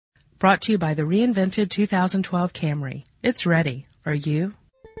Brought to you by the reinvented 2012 Camry. It's ready. Are you?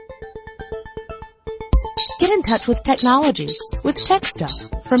 Get in touch with technology with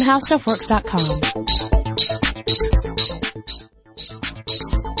TechStuff from HowStuffWorks.com.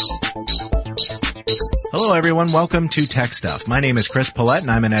 Hello, everyone. Welcome to TechStuff. My name is Chris Paulette, and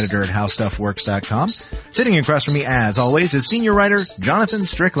I'm an editor at HowStuffWorks.com. Sitting across from me, as always, is senior writer Jonathan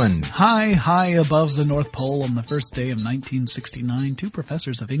Strickland. High above the North Pole on the first day of 1969, two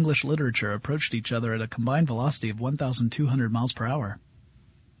professors of English literature approached each other at a combined velocity of 1,200 miles per hour.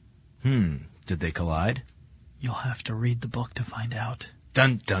 Did they collide? You'll have to read the book to find out.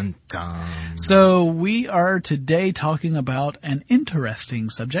 Dun, dun, dun. So we are today talking about an interesting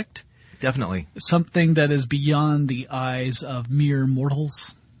subject. Definitely. Something that is beyond the eyes of mere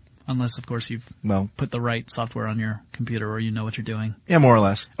mortals. Unless, of course, you've put the right software on your computer or you know what you're doing. Yeah, more or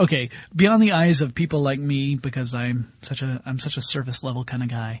less. Okay, beyond the eyes of people like me, because I'm such a surface level kind of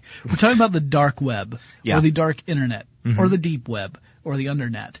guy. We're talking about the dark web, or the dark internet, or the deep web, or the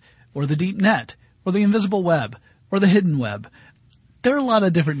undernet, or the deep net, or the invisible web, or the hidden web. There are a lot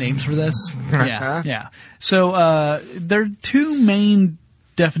of different names for this. Yeah. So there are two main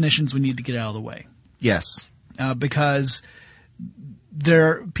definitions we need to get out of the way. Yes. Because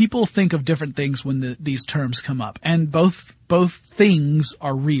people think of different things when these terms come up, and both things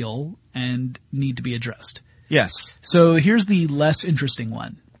are real and need to be addressed. Yes. So here's the less interesting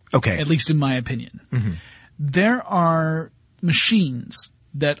one. Okay. At least in my opinion. Mm-hmm. There are machines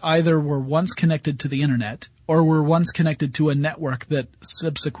that either were once connected to the internet or were once connected to a network that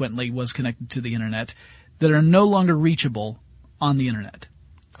subsequently was connected to the internet that are no longer reachable on the internet.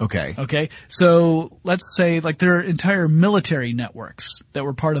 Okay. So let's say there are entire military networks that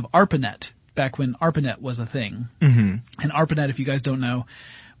were part of ARPANET back when ARPANET was a thing. Mm-hmm. And ARPANET, if you guys don't know,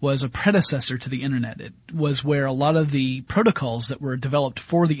 was a predecessor to the internet. It was where a lot of the protocols that were developed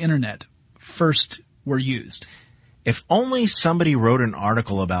for the internet first were used. If only somebody wrote an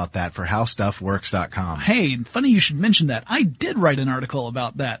article about that for HowStuffWorks.com. Hey, funny you should mention that. I did write an article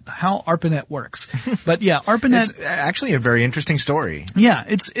about that, how ARPANET works. But yeah, ARPANET... It's actually a very interesting story. Yeah,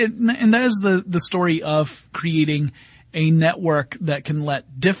 and that is the story of creating a network that can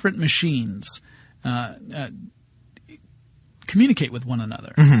let different machines communicate with one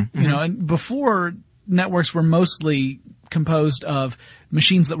another. Mm-hmm, and before, networks were mostly composed of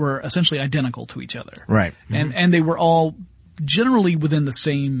machines that were essentially identical to each other. Right. Mm-hmm. And they were all generally within the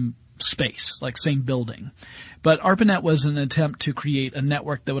same space, like same building. But ARPANET was an attempt to create a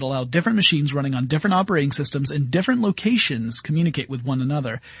network that would allow different machines running on different operating systems in different locations communicate with one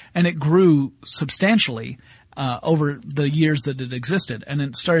another. And it grew substantially over the years that it existed. And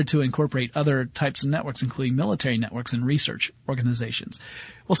it started to incorporate other types of networks, including military networks and research organizations.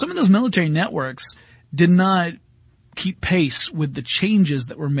 Well, some of those military networks did not keep pace with the changes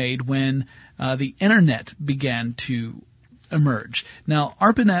that were made when the internet began to emerge. Now,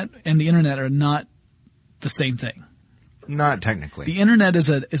 ARPANET and the internet are not the same thing. Not technically. The internet is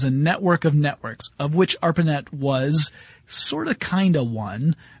a network of networks, of which ARPANET was sort of kind of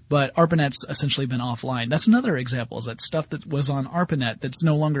one, but ARPANET's essentially been offline. That's another example, is that stuff that was on ARPANET that's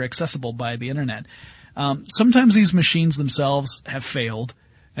no longer accessible by the internet. Sometimes these machines themselves have failed,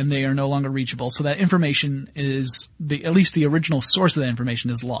 and they are no longer reachable. So that information is at least the original source of that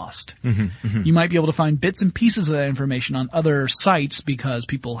information is lost. Mm-hmm, mm-hmm. You might be able to find bits and pieces of that information on other sites because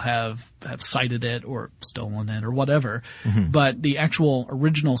people have cited it or stolen it or whatever. Mm-hmm. But the actual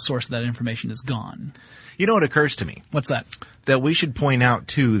original source of that information is gone. You know what occurs to me? What's that? That we should point out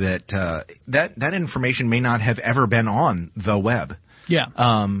too that that information may not have ever been on the web. Yeah.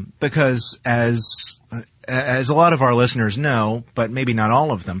 Because as a lot of our listeners know, but maybe not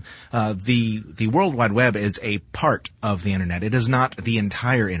all of them, the World Wide Web is a part of the internet. It is not the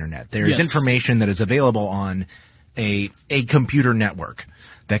entire internet. There is information that is available on a computer network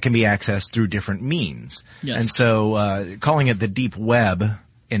that can be accessed through different means. Yes. And so, calling it the deep web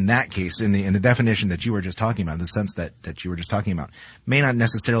in that case, in the definition that you were just talking about, the sense that you were just talking about, may not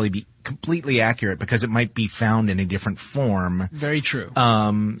necessarily be completely accurate because it might be found in a different form. Very true.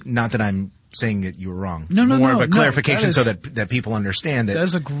 Not that I'm saying that you were wrong. No. More of a clarification so that people understand that. That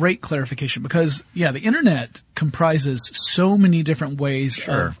is a great clarification because, the internet comprises so many different ways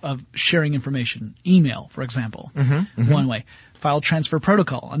of sharing information. Email, for example, one way. File transfer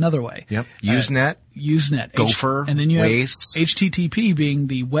protocol, another way. Yep. Usenet. Gopher. And then you Waze. have HTTP being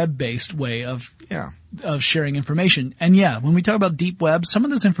the web-based way of sharing information. And when we talk about deep web, some of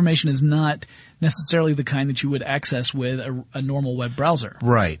this information is not necessarily the kind that you would access with a normal web browser.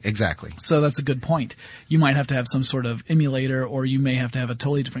 Right, exactly. So that's a good point. You might have to have some sort of emulator, or you may have to have a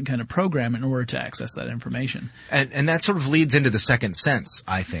totally different kind of program in order to access that information. And that sort of leads into the second sense,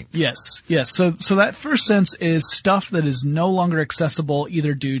 I think. Yes. So that first sense is stuff that is no longer accessible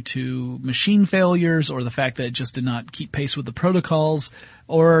either due to machine failures or the fact that it just did not keep pace with the protocols,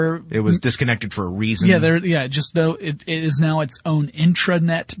 or it was disconnected for a reason. Just though it is now its own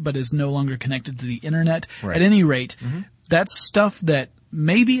intranet, but is no longer connected to the internet. Right. At any rate, that's stuff that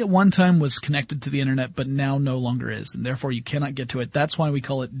maybe at one time was connected to the internet, but now no longer is, and therefore you cannot get to it. That's why we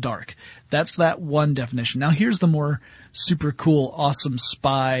call it dark. That's that one definition. Now here's the more super cool, awesome,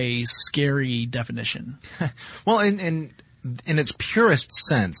 spy, scary definition. Well, in its purest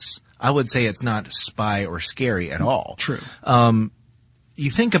sense, I would say it's not spy or scary at all. True. You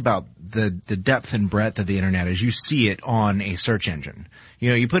think about the depth and breadth of the internet as you see it on a search engine.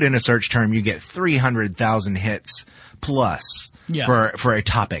 You put in a search term, you get 300,000 hits plus for a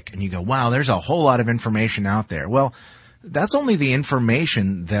topic, and you go, wow, there's a whole lot of information out there. Well, that's only the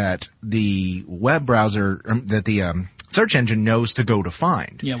information that the web browser, that the search engine knows to go to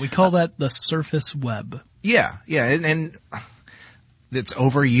find. Yeah, we call that the surface web. Yeah, and it's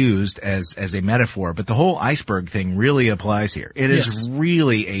overused as a metaphor, but the whole iceberg thing really applies here. It is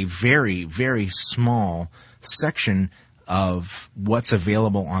really a very, very small section of what's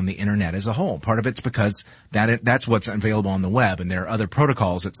available on the internet as a whole. Part of it's because that's what's available on the web, and there are other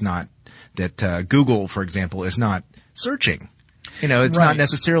protocols that Google, for example, is not searching. It's not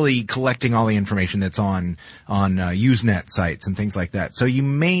necessarily collecting all the information that's on Usenet sites and things like that. So you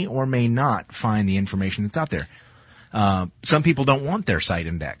may or may not find the information that's out there. Some people don't want their site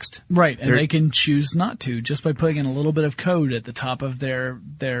indexed. Right, and they can choose not to. Just by putting in a little bit of code at the top of their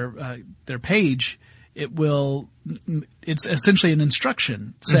page, it's essentially an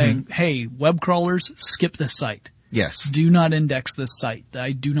instruction saying, hey, web crawlers, skip this site. Yes. Do not index this site.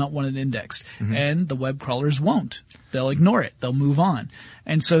 I do not want it indexed. And the web crawlers won't. They'll ignore it. They'll move on.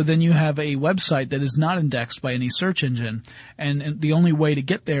 And so then you have a website that is not indexed by any search engine. And the only way to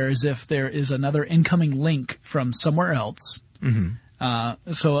get there is if there is another incoming link from somewhere else.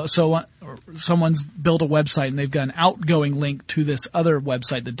 So someone's built a website and they've got an outgoing link to this other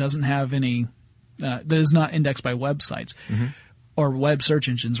website that doesn't have any, that is not indexed by websites or web search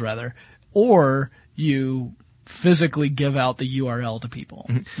engines rather. Or you physically give out the URL to people.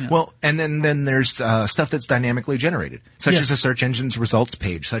 Well, and then there's stuff that's dynamically generated, such as a search engine's results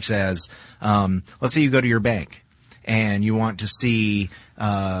page, such as let's say you go to your bank and you want to see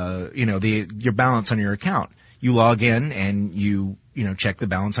your balance on your account. You log in and you check the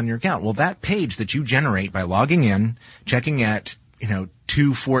balance on your account. Well, that page that you generate by logging in, checking at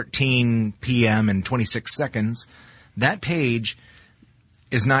 2:14 p.m. and 26 seconds, that page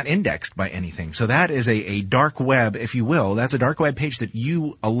is not indexed by anything. So that is a dark web, if you will. That's a dark web page that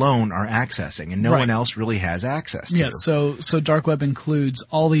you alone are accessing, and no one else really has access to. Yes, so dark web includes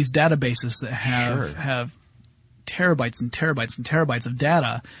all these databases that have terabytes and terabytes and terabytes of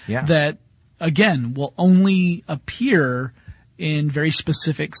data that, again, will only appear in very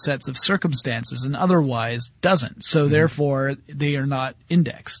specific sets of circumstances and otherwise doesn't. So therefore, they are not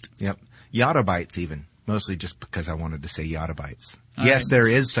indexed. Yep. Yottabytes even. Mostly just because I wanted to say yottabytes. Yes, there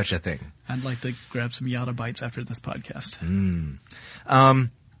is such a thing. I'd like to grab some yottabytes after this podcast.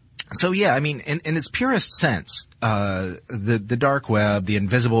 So yeah, I mean, in its purest sense, the dark web, the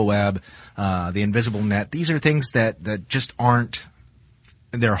invisible web, the invisible net, these are things that just aren't,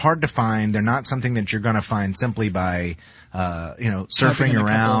 they're hard to find. They're not something that you're going to find simply by, surfing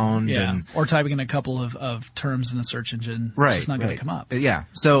around or typing in a couple of terms in a search engine. Right. It's just not going to come up. Yeah.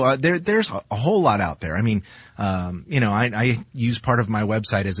 So, there's a whole lot out there. I mean, I use part of my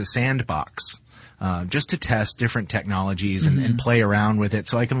website as a sandbox, just to test different technologies and play around with it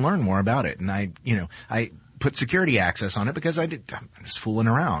so I can learn more about it. And I put security access on it because I'm just fooling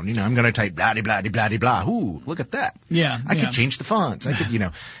around. I'm going to type blah, blah, blah, blah, blah. Ooh, look at that. Yeah. I could change the fonts. I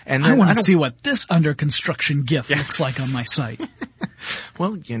could, and I want to see what this under construction GIF looks like on my site.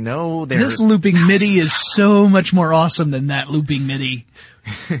 Well, this looping MIDI is so much more awesome than that looping MIDI.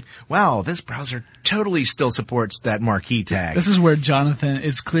 Wow, this browser totally still supports that marquee tag. This is where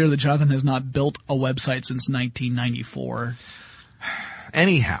it's clear that Jonathan has not built a website since 1994.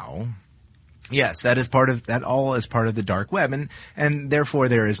 Anyhow, yes, that all is part of the dark web, and therefore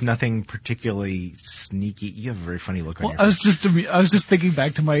there is nothing particularly sneaky. You have a very funny look on your face. I was just thinking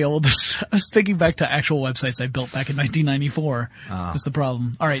back to I was thinking back to actual websites I built back in 1994. That's the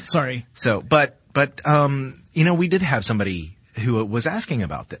problem. All right, sorry. So, but we did have somebody who was asking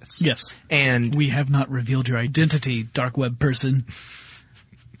about this. Yes. And we have not revealed your identity, dark web person.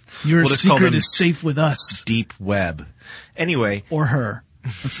 Your We'll just call secret them is safe with us. Deep web. Anyway. Or her.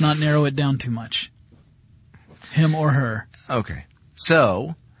 Let's not narrow it down too much. Him or her. Okay.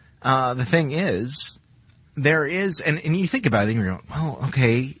 So, the thing is, there is, and you think about it and you're going, well,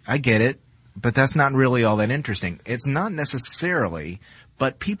 okay, I get it, but that's not really all that interesting. It's not necessarily,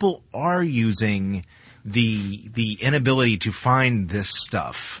 but people are using the inability to find this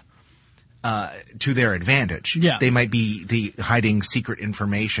stuff to their advantage. Yeah. They might be hiding secret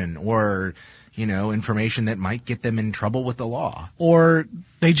information or, information that might get them in trouble with the law. Or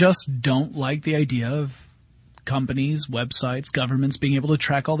they just don't like the idea of companies, websites, governments being able to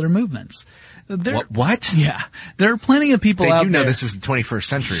track all their movements. What? Yeah. There are plenty of people out there. They do know this is the 21st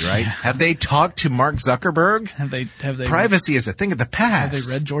century, right? Have they talked to Mark Zuckerberg? Have they Privacy is a thing of the past. Have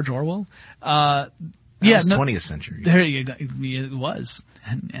they read George Orwell? That was 20th century. There you go. It was.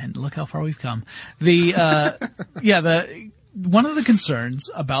 And look how far we've come. One of the concerns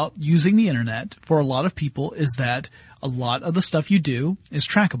about using the internet for a lot of people is that a lot of the stuff you do is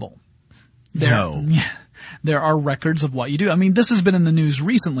trackable. There are records of what you do. I mean, this has been in the news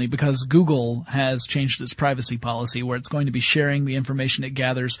recently because Google has changed its privacy policy where it's going to be sharing the information it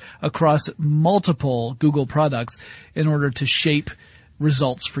gathers across multiple Google products in order to shape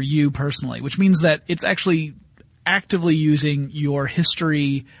results for you personally, which means that it's actually actively using your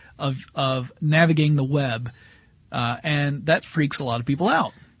history of navigating the web, and that freaks a lot of people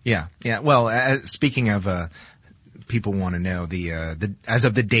out. Yeah. Well, speaking of people want to know the as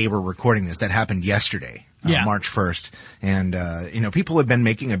of the day we're recording this, that happened yesterday. March 1st. And, people have been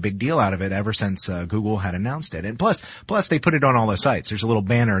making a big deal out of it ever since Google had announced it. And plus they put it on all their sites. There's a little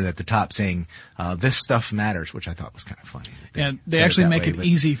banner at the top saying, this stuff matters, which I thought was kind of funny. And they actually make it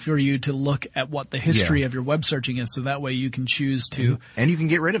easy for you to look at what the history of your web searching is. So that way you can choose to. And you can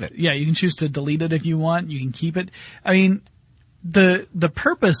get rid of it. Yeah, you can choose to delete it if you want. You can keep it. I mean, the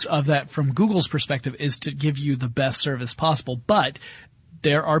purpose of that from Google's perspective is to give you the best service possible. But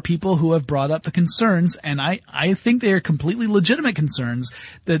there are people who have brought up the concerns, and I think they are completely legitimate concerns,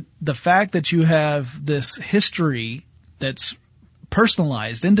 that the fact that you have this history that's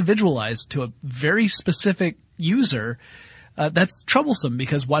personalized, individualized to a very specific user, that's troublesome,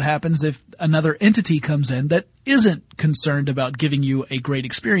 because what happens if another entity comes in that isn't concerned about giving you a great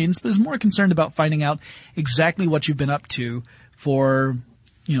experience, but is more concerned about finding out exactly what you've been up to for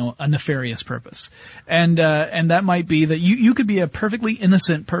a nefarious purpose. And that might be that you could be a perfectly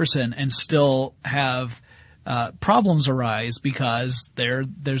innocent person and still have, problems arise because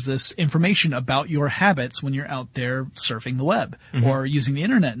there's this information about your habits when you're out there surfing the web or using the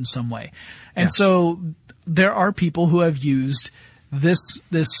internet in some way. And so there are people who have used this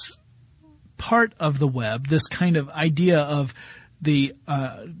part of the web, this kind of idea of the,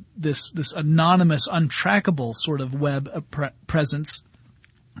 this anonymous, untrackable sort of web presence,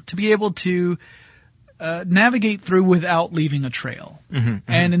 to be able to navigate through without leaving a trail.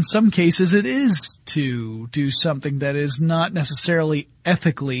 And in some cases it is to do something that is not necessarily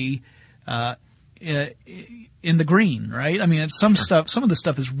ethically in the green, right? I mean, it's some of the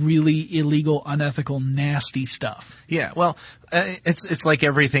stuff is really illegal, unethical, nasty stuff. Yeah, well, it's like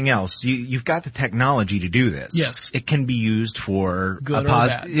everything else. You've got the technology to do this. Yes. It can be used for good or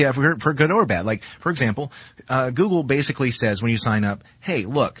bad. Yeah, for good or bad. Like, for example, Google basically says when you sign up, hey,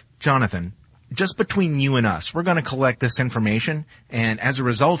 look, Jonathan, just between you and us, we're going to collect this information, and as a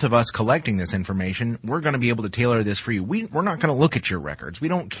result of us collecting this information, we're going to be able to tailor this for you. We're not going to look at your records. We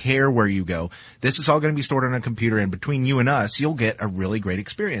don't care where you go. This is all going to be stored on a computer, and between you and us, you'll get a really great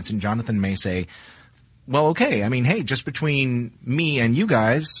experience. And Jonathan may say, well, okay, I mean, hey, just between me and you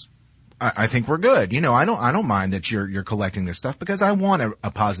guys, I think we're good. I don't mind that you're collecting this stuff, because I want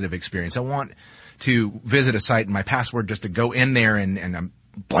a positive experience. I want to visit a site and my password just to go in there and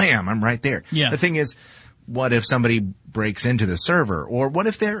blam, I'm right there. Yeah. The thing is, what if somebody breaks into the server? Or what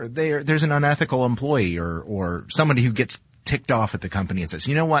if there's an unethical employee or somebody who gets ticked off at the company and says,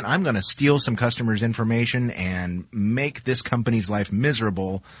 you know what, I'm going to steal some customers' information and make this company's life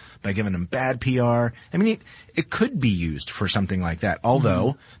miserable by giving them bad PR. I mean, it could be used for something like that,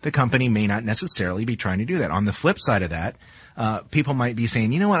 although the company may not necessarily be trying to do that. On the flip side of that, people might be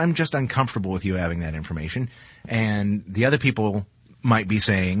saying, you know what, I'm just uncomfortable with you having that information. And the other people might be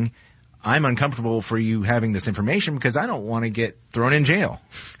saying, I'm uncomfortable for you having this information because I don't want to get thrown in jail.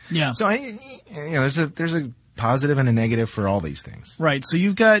 Yeah. So there's a positive and a negative for all these things. Right. So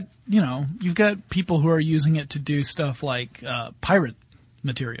you've got people who are using it to do stuff like pirate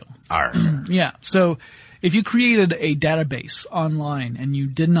material. Yeah. So if you created a database online and you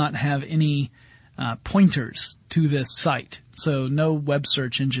did not have any pointers to this site, so no web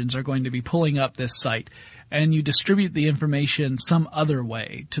search engines are going to be pulling up this site, and you distribute the information some other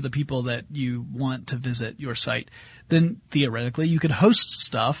way to the people that you want to visit your site, then theoretically you could host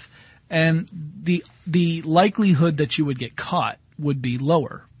stuff, and the likelihood that you would get caught would be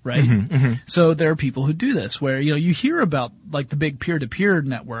lower, right? So there are people who do this where, you hear about like the big peer-to-peer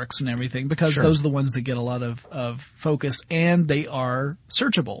networks and everything because those are the ones that get a lot of focus, and they are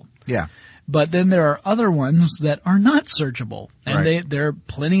searchable. Yeah. But then there are other ones that are not searchable, and there are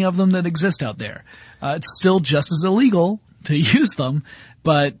plenty of them that exist out there. It's still just as illegal to use them,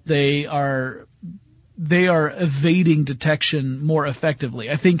 but they are evading detection more effectively.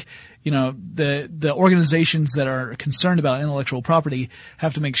 I think, the organizations that are concerned about intellectual property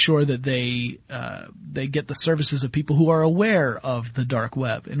have to make sure that they get the services of people who are aware of the dark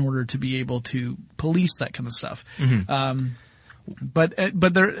web in order to be able to police that kind of stuff. But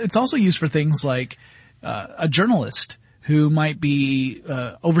it's also used for things like a journalist who might be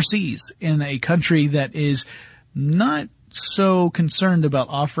overseas in a country that is not so concerned about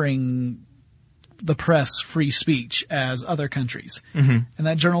offering the press free speech as other countries. And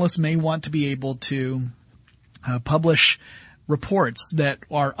that journalist may want to be able to publish reports that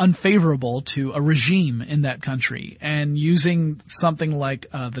are unfavorable to a regime in that country, and using something like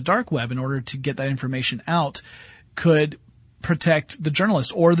the dark web in order to get that information out could protect the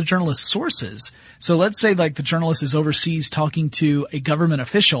journalist or the journalist's sources. So let's say like the journalist is overseas talking to a government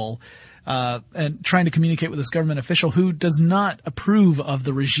official and trying to communicate with this government official who does not approve of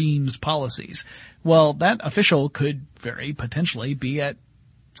the regime's policies. Well, that official could very potentially be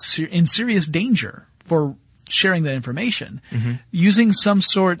in serious danger for sharing that information. Using some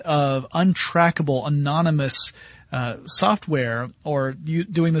sort of untrackable, anonymous software, or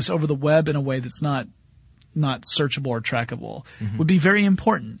doing this over the web in a way that's not searchable or trackable would be very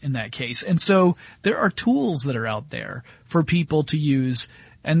important in that case. And so there are tools that are out there for people to use.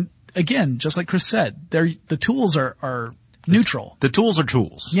 And again, just like Chris said, the tools are neutral. The tools are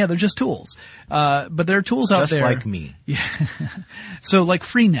tools. Yeah, they're just tools. But there are tools out there. Just like me. Yeah. So like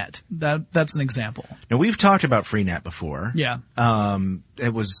Freenet, that's an example. Now, we've talked about Freenet before. Yeah.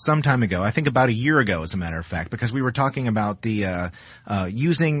 It was some time ago. I think about a year ago, as a matter of fact, because we were talking about the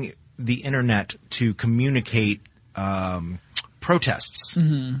using the internet to communicate protests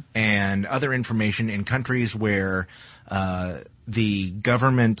and other information in countries where the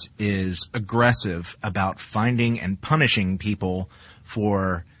government is aggressive about finding and punishing people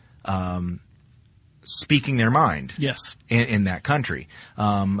for speaking their mind. Yes. In that country.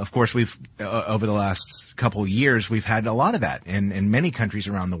 Of course, we've over the last couple of years, we've had a lot of that in many countries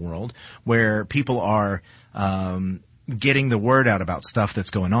around the world where people are getting the word out about stuff that's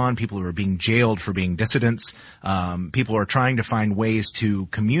going on. People who are being jailed for being dissidents. People are trying to find ways to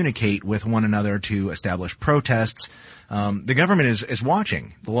communicate with one another to establish protests. The government is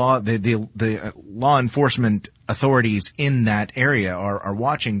watching. The law enforcement authorities in that area are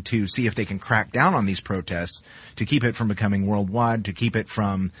watching to see if they can crack down on these protests, to keep it from becoming worldwide, to keep it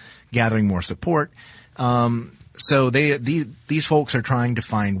from gathering more support. So these folks are trying to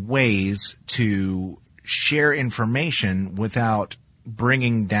find ways to share information without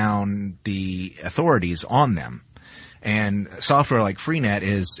bringing down the authorities on them. And software like Freenet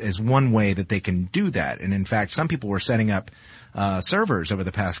is one way that they can do that. And in fact, some people were setting up servers over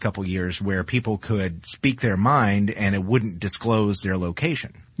the past couple years where people could speak their mind and it wouldn't disclose their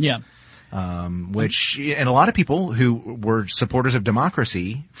location. Yeah. And a lot of people who were supporters of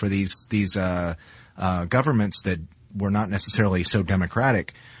democracy for these governments that were not necessarily so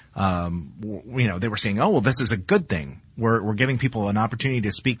democratic, they were saying, oh, well, this is a good thing. We're giving people an opportunity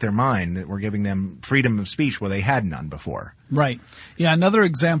to speak their mind, that we're giving them freedom of speech where they had none before. Right. Yeah. Another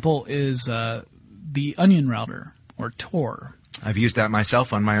example is, the onion router, or Tor. I've used that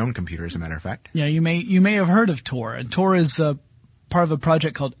myself on my own computer, as a matter of fact. Yeah. You may have heard of Tor, and Tor is, part of a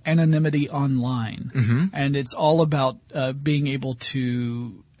project called Anonymity Online. And it's all about, being able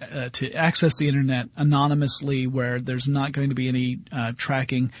to access the internet anonymously, where there's not going to be any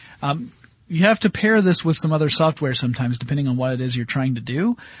tracking. You have to pair this with some other software sometimes, depending on what it is you're trying to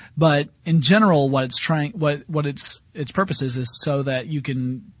do. But in general, what its purpose is so that you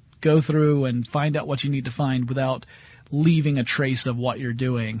can go through and find out what you need to find without leaving a trace of what you're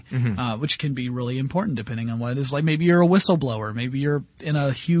doing, which can be really important depending on what it is. Like maybe you're a whistleblower, maybe you're in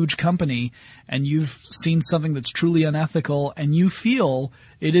a huge company and you've seen something that's truly unethical, and you feel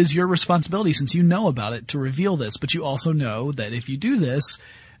it is your responsibility, since you know about it, to reveal this. But you also know that if you do this,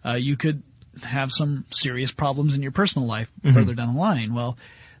 you could have some serious problems in your personal life further down the line. Well,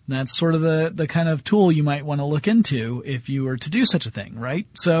 that's sort of the kind of tool you might want to look into if you were to do such a thing, right?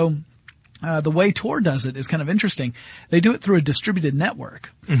 So The way Tor does it is kind of interesting. They do it through a distributed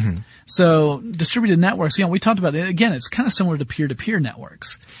network. Mm-hmm. So distributed networks, we talked about it. Again, it's kind of similar to peer-to-peer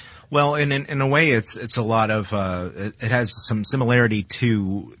networks. Well, in a way, it's a lot of it has some similarity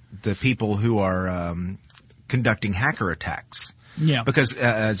to the people who are conducting hacker attacks. Yeah. Because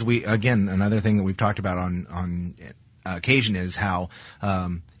another thing that we've talked about on occasion is how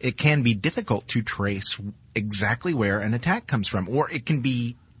it can be difficult to trace exactly where an attack comes from, or it can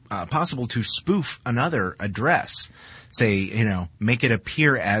be possible to spoof another address. Say, make it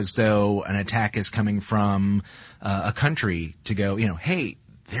appear as though an attack is coming from a country to go, hey,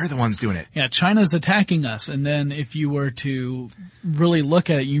 they're the ones doing it. Yeah, China's attacking us. And then if you were to really look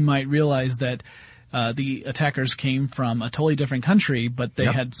at it, you might realize that the attackers came from a totally different country, but they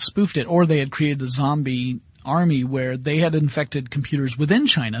had spoofed it, or they had created a zombie army where they had infected computers within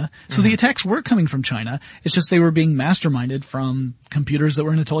China. So the attacks were coming from China. It's just they were being masterminded from computers that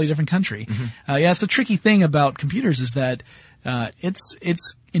were in a totally different country. It's a tricky thing about computers is that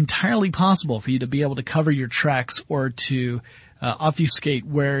it's entirely possible for you to be able to cover your tracks or to obfuscate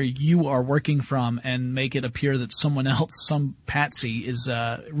where you are working from and make it appear that someone else, some patsy, is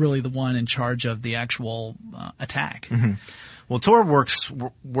really the one in charge of the actual attack. Well, Tor works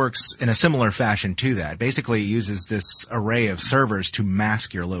in a similar fashion to that. Basically, it uses this array of servers to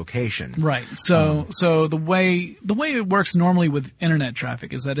mask your location. Right. So the way it works normally with internet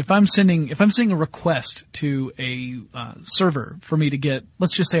traffic is that if I'm sending a request to a server for me to get,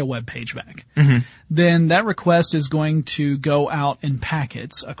 let's just say, a web page back, then that request is going to go out in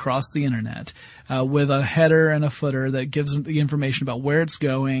packets across the internet with a header and a footer that gives the information about where it's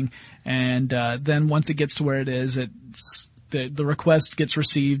going, and then once it gets to where it is, the request gets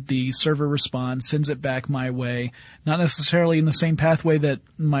received, the server responds, sends it back my way, not necessarily in the same pathway that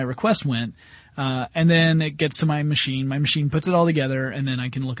my request went, and then it gets to my machine. My machine puts it all together, and then I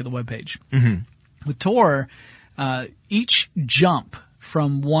can look at the web page. With Tor, each jump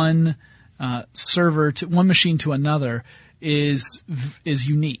from one server to one machine to another is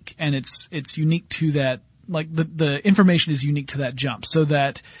unique, and it's unique to that. Like the information is unique to that jump, so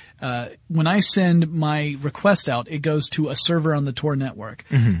that when I send my request out, it goes to a server on the Tor network.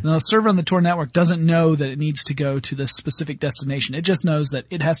 Now, the server on the Tor network doesn't know that it needs to go to this specific destination. It just knows that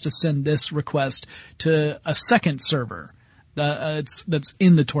it has to send this request to a second server that's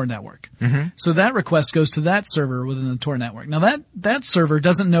in the Tor network. So that request goes to that server within the Tor network. Now, that server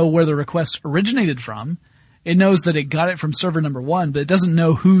doesn't know where the request originated from. It knows that it got it from server number 1, but it doesn't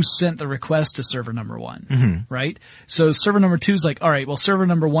know who sent the request to server number 1, right? So server number 2 is like, all right, well, server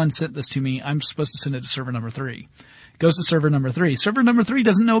number 1 sent this to me. I'm supposed to send it to server number 3. It goes to server number 3. Server number 3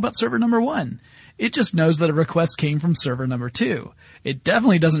 doesn't know about server number 1. It just knows that a request came from server number 2. It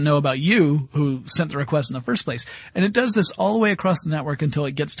definitely doesn't know about you who sent the request in the first place. And it does this all the way across the network until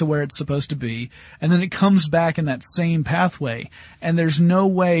it gets to where it's supposed to be. And then it comes back in that same pathway. And there's no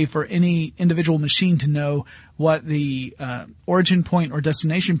way for any individual machine to know what the origin point or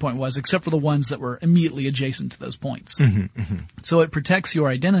destination point was, except for the ones that were immediately adjacent to those points. So it protects your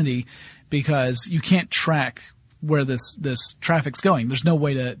identity because you can't track where this traffic's going. There's no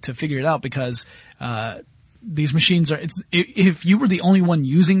way to figure it out because these machines if you were the only one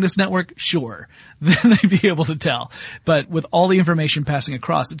using this network, sure, then they'd be able to tell. But with all the information passing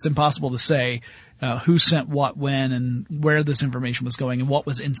across, it's impossible to say who sent what when and where this information was going and what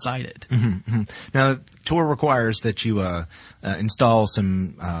was inside it. Now, Tor requires that you install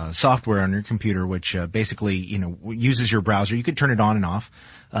some software on your computer, which basically uses your browser. You can turn it on and off,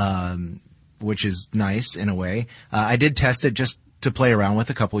 which is nice in a way. I did test it just to play around with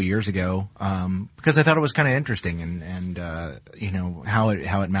a couple of years ago, because I thought it was kind of interesting and how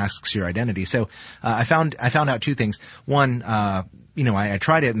it masks your identity. So, I found out two things. One, I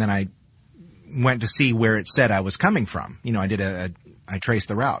tried it and then I went to see where it said I was coming from. I traced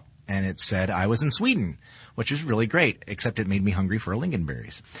the route and it said I was in Sweden, which is really great, except it made me hungry for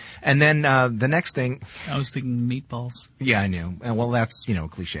lingonberries. And then, the next thing. I was thinking meatballs. Yeah, I knew. Well, that's,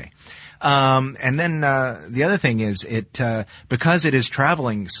 cliche. And then, the other thing is because it is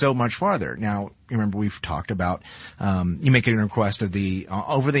traveling so much farther. Now, remember we've talked about, you make a request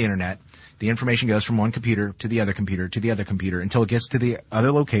over the internet. The information goes from one computer to the other computer to the other computer until it gets to the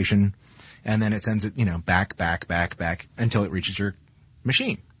other location. And then it sends it, back until it reaches your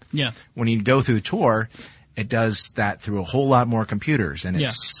machine. Yeah. When you go through Tor, it does that through a whole lot more computers and it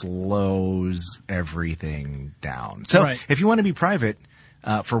slows everything down. So if you want to be private,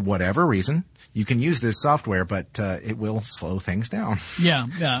 for whatever reason, you can use this software, but it will slow things down.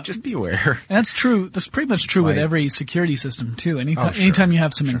 Yeah. Just be aware. That's true. That's pretty much true with every security system too. Anytime you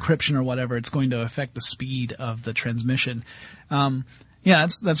have some encryption or whatever, it's going to affect the speed of the transmission. Yeah,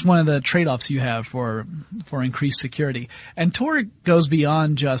 that's one of the trade-offs you have for increased security. And Tor goes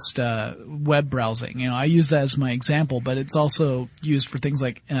beyond just web browsing. I use that as my example, but it's also used for things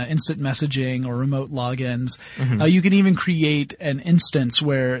like instant messaging or remote logins. Mm-hmm. You can even create an instance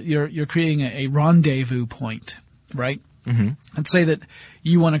where you're creating a rendezvous point, right? Mm-hmm. Let's say that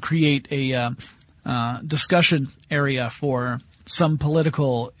you want to create a discussion area for some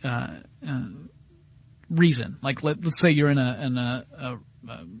political reason. Like let's say you're in a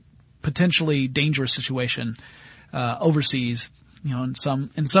potentially dangerous situation overseas, in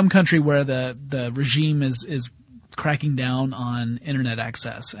some country where the regime is cracking down on internet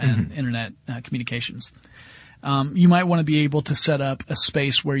access and mm-hmm. internet communications. You might want to be able to set up a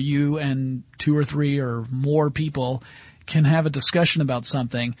space where you and 2 or 3 or more people can have a discussion about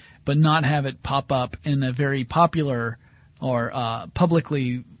something, but not have it pop up in a very popular or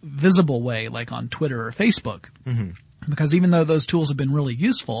publicly visible way, like on Twitter or Facebook. Mm-hmm. Because even though those tools have been really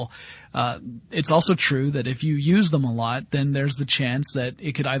useful, it's also true that if you use them a lot, then there's the chance that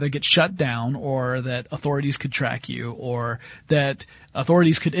it could either get shut down, or that authorities could track you, or that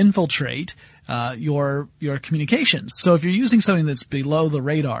authorities could infiltrate your communications. So if you're using something that's below the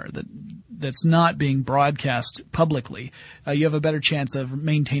radar, that's not being broadcast publicly, you have a better chance of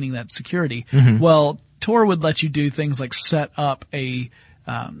maintaining that security. Mm-hmm. Well, Tor would let you do things like set up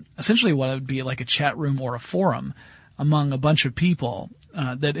essentially what would be like a chat room or a forum among a bunch of people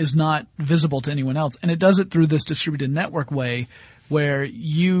that is not visible to anyone else. And it does it through this distributed network way where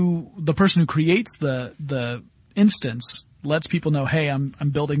the person who creates the instance lets people know, hey, I'm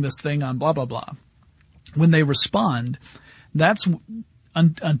building this thing on blah, blah, blah. When they respond, that's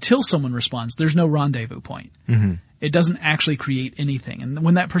until someone responds, there's no rendezvous point. Mm-hmm. It doesn't actually create anything. And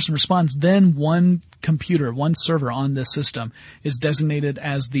when that person responds, then one server on this system is designated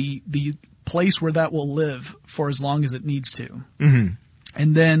as the place where that will live for as long as it needs to. Mm-hmm.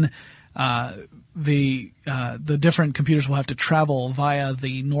 And then the different computers will have to travel via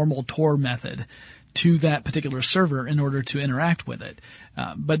the normal Tor method to that particular server in order to interact with it.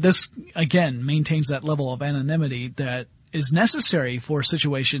 But this, again, maintains that level of anonymity that is necessary for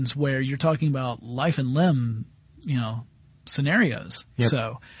situations where you're talking about life and limb scenarios. Yep.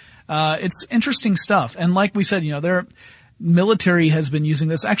 So, it's interesting stuff. And like we said, their military has been using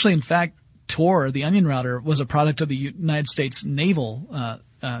this. Actually, in fact, Tor, the Onion Router, was a product of the United States Naval,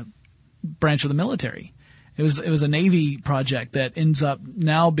 branch of the military. It was a Navy project that ends up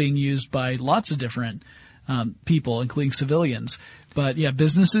now being used by lots of different, people, including civilians. But yeah,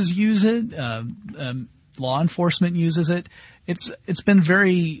 businesses use it, law enforcement uses it. It's been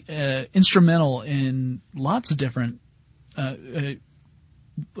very instrumental in lots of different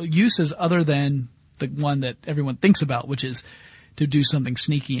uses other than the one that everyone thinks about, which is to do something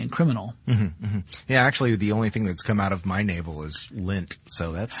sneaky and criminal. Mm-hmm, mm-hmm. Yeah, actually, the only thing that's come out of my navel is lint,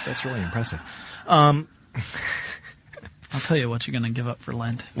 so that's really impressive. I'll tell you what you're going to give up for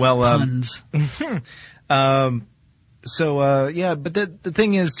Lent. Well, tons. But the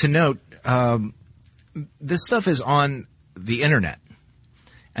thing is to note, this stuff is on the internet,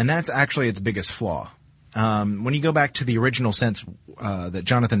 and that's actually its biggest flaw. When you go back to the original sense that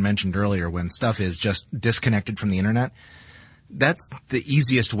Jonathan mentioned earlier, when stuff is just disconnected from the internet, that's the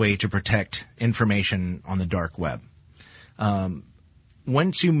easiest way to protect information on the dark web.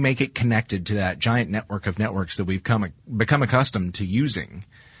 Once you make it connected to that giant network of networks that we've become accustomed to using,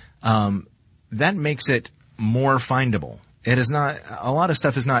 that makes it more findable. It is not, a lot of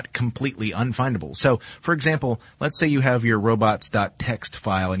stuff is not completely unfindable. So, for example, let's say you have your robots.txt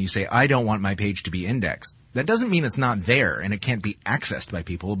file and you say, I don't want my page to be indexed. That doesn't mean it's not there and it can't be accessed by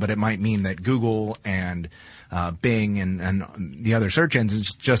people, but it might mean that Google and Bing and the other search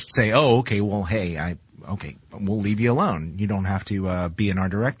engines just say, oh, okay, well, hey, we'll leave you alone. You don't have to be in our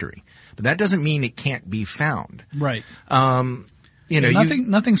directory. But that doesn't mean it can't be found. Right.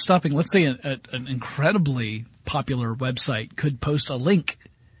 Nothing's stopping. Let's say an incredibly popular website could post a link,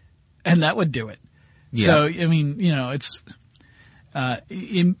 and that would do it. Yeah. So, I mean,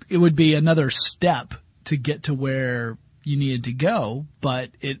 it would be another step to get to where you needed to go, but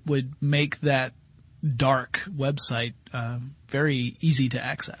it would make that dark website very easy to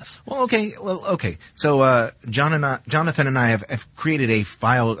access. Well, okay. So Jonathan and I have created a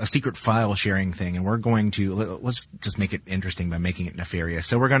secret file sharing thing, and we're going to let's just make it interesting by making it nefarious.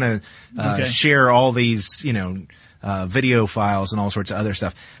 So we're going to share all these, video files and all sorts of other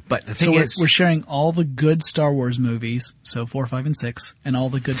stuff. But the thing is, we're sharing all the good Star Wars movies, so 4, 5, and 6, and all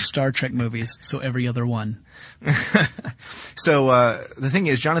the good Star Trek movies, so every other one. So the thing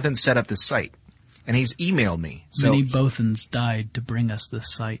is, Jonathan set up this site. And he's emailed me. Many Bothans died to bring us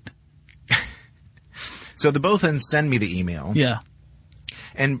this site. So the Bothans send me the email. Yeah.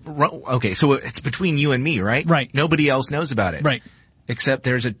 Okay, so it's between you and me, right? Right. Nobody else knows about it. Right. Except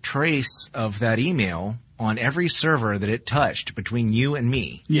there's a trace of that email on every server that it touched between you and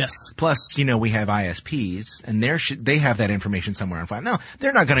me. Yes. Plus, we have ISPs, and they have that information somewhere on file. No,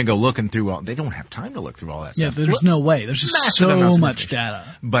 they're not going to go looking through they don't have time to look through all that stuff. Yeah, there's no way. There's just so much data.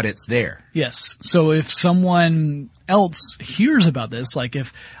 But it's there. Yes. So if someone else hears about this, like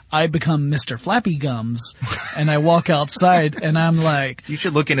if I become Mr. Flappy Gums and I walk outside and I'm like, you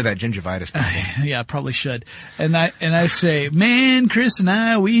should look into that gingivitis problem. Yeah, probably should. And I say, man, Chris and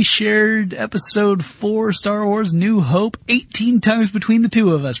I, we shared episode 4 Star Wars New Hope 18 times between the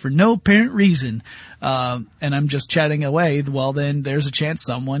two of us for no apparent reason. And I'm just chatting away. Well, then there's a chance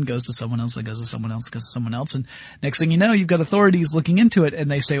someone goes to someone else, that goes to someone else, goes to someone else. And next thing you know, you've got authorities looking into it and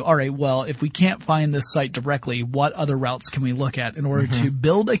they say, all right, well, if we can't find this site directly, what other routes can we look at in order to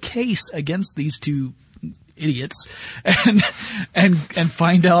build a case against these two idiots and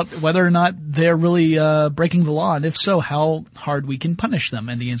find out whether or not they're really, breaking the law? And if so, how hard we can punish them.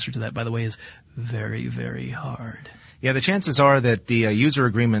 And the answer to that, by the way, is very, very hard. Yeah, the chances are that the user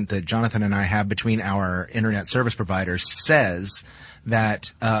agreement that Jonathan and I have between our internet service providers says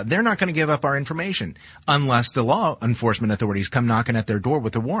that they're not going to give up our information unless the law enforcement authorities come knocking at their door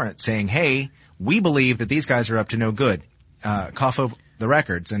with a warrant saying, hey, we believe that these guys are up to no good. Cough over the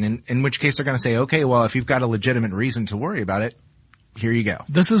records. And in which case they're going to say, okay, well, if you've got a legitimate reason to worry about it, here you go.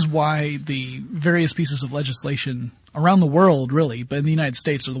 This is why the various pieces of legislation around the world, really, but in the United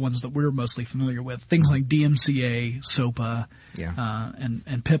States are the ones that we're mostly familiar with. Things like DMCA, SOPA,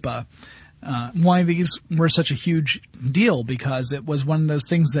 and PIPA. Why these were such a huge deal, because it was one of those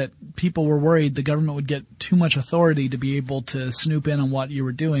things that people were worried the government would get too much authority to be able to snoop in on what you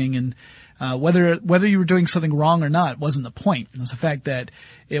were doing, and whether you were doing something wrong or not wasn't the point. It was the fact that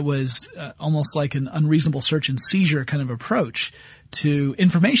it was almost like an unreasonable search and seizure kind of approach to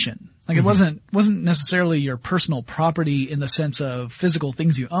information. Like it wasn't necessarily your personal property in the sense of physical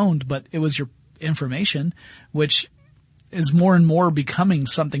things you owned, but it was your information, which is more and more becoming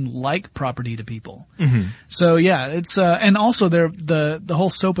something like property to people. So yeah, it's and also the whole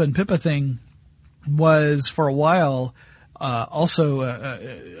SOPA and PIPA thing was for a while also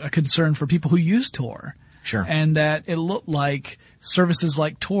a concern for people who use Tor. Sure. And that it looked like services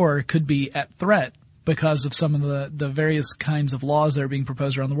like Tor could be at threat because of some of the various kinds of laws that are being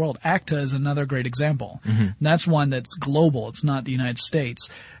proposed around the world. ACTA is another great example. And that's one that's global. It's not the United States,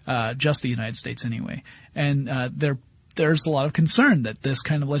 just the United States anyway. And there's a lot of concern that this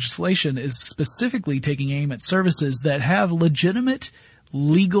kind of legislation is specifically taking aim at services that have legitimate,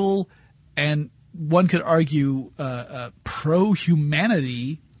 legal, and one could argue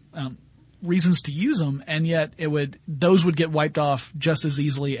pro-humanity reasons to use them, and yet those would get wiped off just as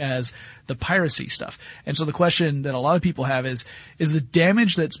easily as the piracy stuff. And so the question that a lot of people have is the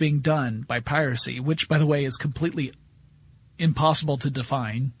damage that's being done by piracy, which by the way is completely impossible to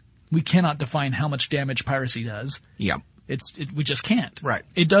define. We cannot define how much damage piracy does. Yeah. We just can't. Right.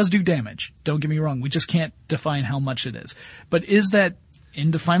 It does do damage. Don't get me wrong. We just can't define how much it is. But is that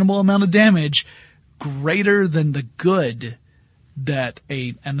indefinable amount of damage greater than the good that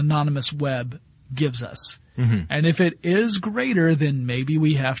an anonymous web gives us? And if it is greater, then maybe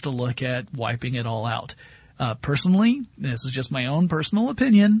we have to look at wiping it all out. Personally, this is just my own personal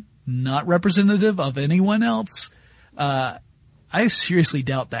opinion, not representative of anyone else. I seriously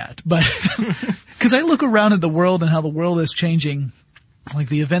doubt that, but because I look around at the world and how the world is changing, like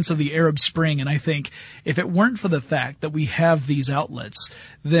the events of the Arab Spring, and I think if it weren't for the fact that we have these outlets,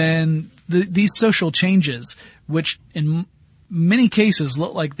 then these social changes, which in many cases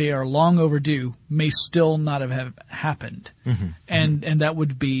look like they are long overdue, may still not have happened. And that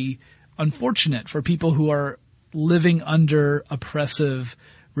would be unfortunate for people who are living under oppressive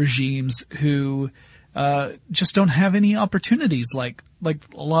regimes who just don't have any opportunities like a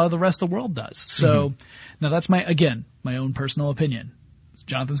lot of the rest of the world does. So now that's my own personal opinion.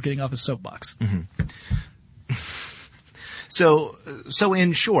 Jonathan's getting off his soapbox. So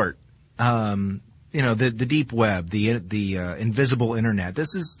in short, the deep web, the invisible internet.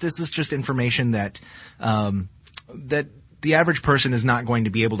 This is just information that that the average person is not going to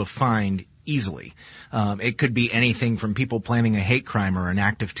be able to find easily. It could be anything from people planning a hate crime or an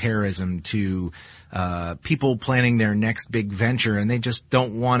act of terrorism to people planning their next big venture, and they just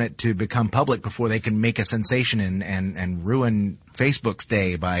don't want it to become public before they can make a sensation and ruin Facebook's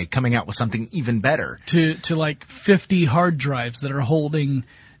day by coming out with something even better. To like 50 hard drives that are holding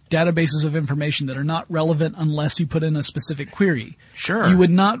databases of information that are not relevant unless you put in a specific query. Sure. You would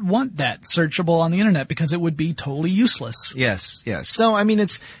not want that searchable on the internet because it would be totally useless. Yes. So, I mean,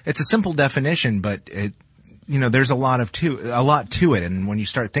 it's a simple definition, but there's a lot to it, and when you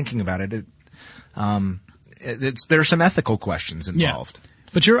start thinking about it, there's some ethical questions involved. Yeah.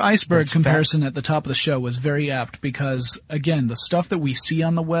 But your iceberg comparison at the top of the show was very apt because, again, the stuff that we see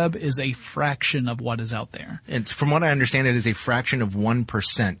on the web is a fraction of what is out there. It's, from what I understand, it is a fraction of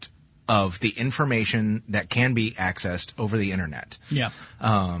 1% of the information that can be accessed over the internet. Yeah.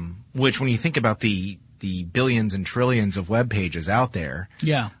 Which, when you think about the billions and trillions of web pages out there,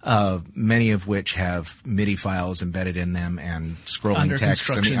 many of which have MIDI files embedded in them and scrolling text.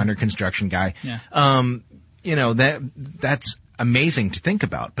 I'm the under construction guy. Yeah. That's amazing to think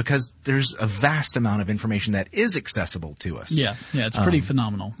about because there's a vast amount of information that is accessible to us. Yeah, it's pretty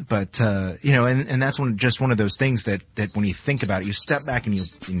phenomenal. But and that's just one of those things that when you think about it, you step back and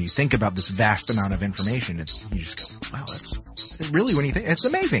you think about this vast amount of information, you just go, wow, that's really, when you think, it's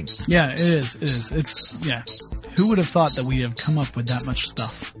amazing. Yeah, it is. Who would have thought that we'd have come up with that much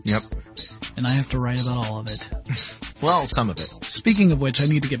stuff? Yep. And I have to write about all of it. Well, some of it. Speaking of which, I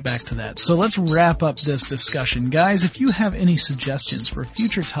need to get back to that. So let's wrap up this discussion. Guys, if you have any suggestions for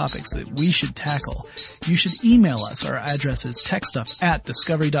future topics that we should tackle, you should email us. Our address is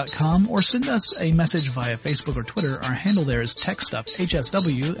techstuff@discovery.com, or send us a message via Facebook or Twitter. Our handle there is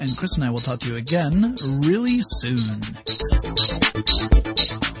techstuffhsw, and Chris and I will talk to you again really soon.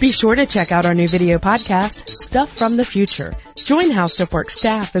 Be sure to check out our new video podcast, Stuff from the Future. Join How Stuff Works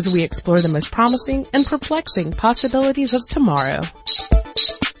staff as we explore the most promising and perplexing possibilities of tomorrow.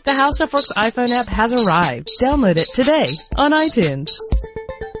 The How Stuff Works iPhone app has arrived. Download it today on iTunes.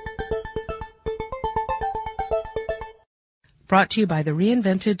 Brought to you by the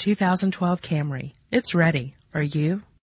reinvented 2012 Camry. It's ready. Are you?